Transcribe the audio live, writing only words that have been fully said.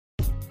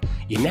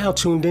You're now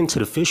tuned into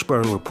the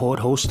Fishburne Report,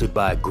 hosted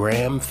by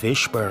Gram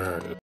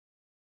Fishburne.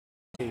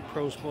 Hey,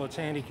 Pro Sports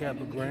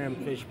Handicapper Gram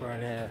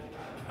Fishburne here.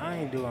 I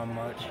ain't doing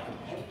much,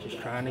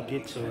 just trying to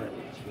get to it.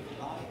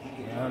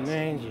 You know what I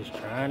mean? Just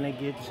trying to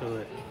get to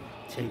it.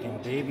 Taking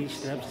baby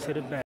steps to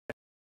the back.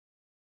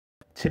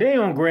 Today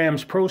on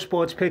Gram's Pro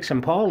Sports Picks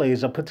and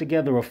Parlays, I put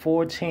together a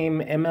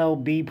 4-team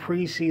MLB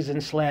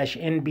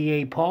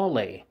preseason/NBA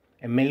parlay.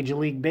 In Major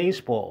League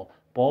Baseball,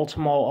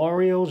 Baltimore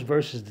Orioles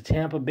versus the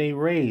Tampa Bay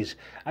Rays.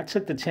 I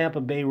took the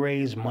Tampa Bay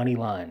Rays money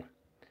line.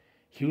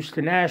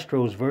 Houston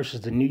Astros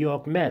versus the New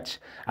York Mets.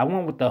 I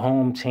went with the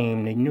home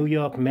team, the New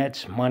York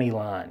Mets money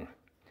line.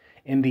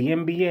 In the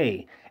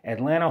NBA,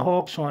 Atlanta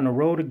Hawks on the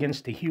road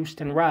against the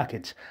Houston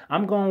Rockets.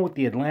 I'm going with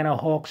the Atlanta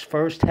Hawks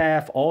first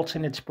half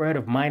alternate spread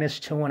of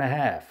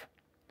 -2.5.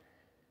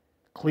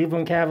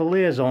 Cleveland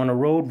Cavaliers on the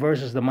road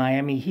versus the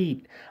Miami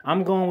Heat.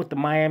 I'm going with the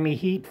Miami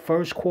Heat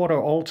first quarter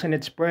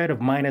alternate spread of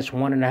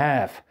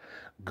 -1.5.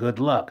 Good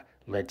luck.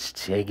 Let's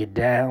take it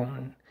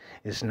down.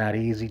 It's not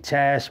an easy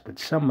task, but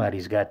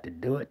somebody's got to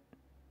do it.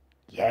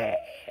 Yeah.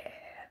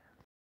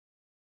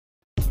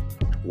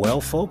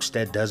 Well, folks,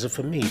 that does it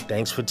for me.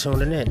 Thanks for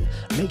tuning in.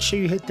 Make sure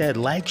you hit that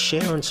like,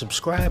 share, and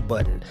subscribe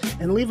button.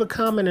 And leave a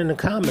comment in the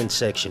comment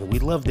section.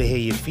 We'd love to hear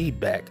your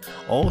feedback.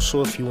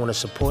 Also, if you want to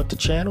support the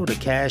channel, the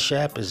Cash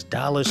App is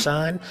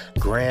 $Gram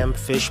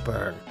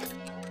Fishburne.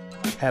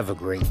 Have a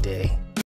great day.